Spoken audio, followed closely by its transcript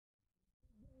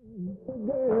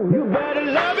You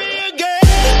better love me again.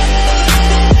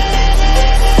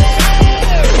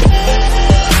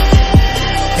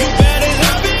 You better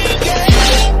love me again.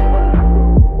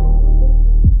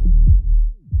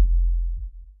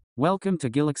 Welcome to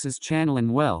Gilix's channel,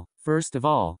 and well, first of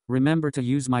all, remember to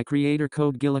use my creator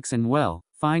code Gilix, and well,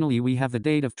 finally we have the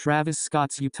date of Travis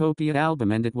Scott's UTOPIA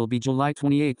album and it will be July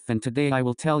 28th, and today I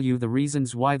will tell you the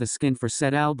reasons why the skin for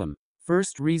said album.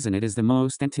 First reason, it is the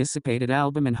most anticipated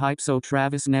album and hype, so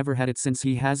Travis never had it since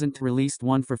he hasn't released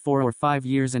one for 4 or 5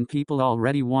 years and people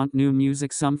already want new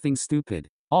music, something stupid.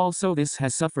 Also, this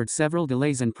has suffered several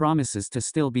delays and promises to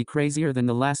still be crazier than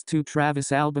the last 2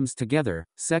 Travis albums together.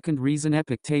 Second reason,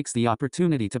 Epic takes the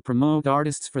opportunity to promote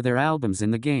artists for their albums in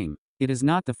the game. It is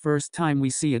not the first time we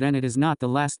see it and it is not the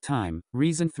last time.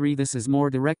 Reason 3, this is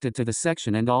more directed to the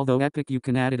section, and although Epic you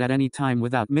can add it at any time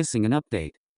without missing an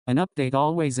update. An update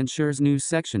always ensures new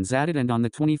sections added, and on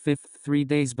the 25th, 3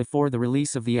 days before the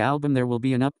release of the album, there will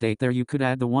be an update there. You could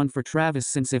add the one for Travis,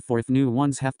 since if new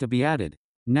ones have to be added.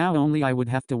 Now only I would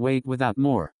have to wait without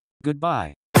more.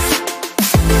 Goodbye.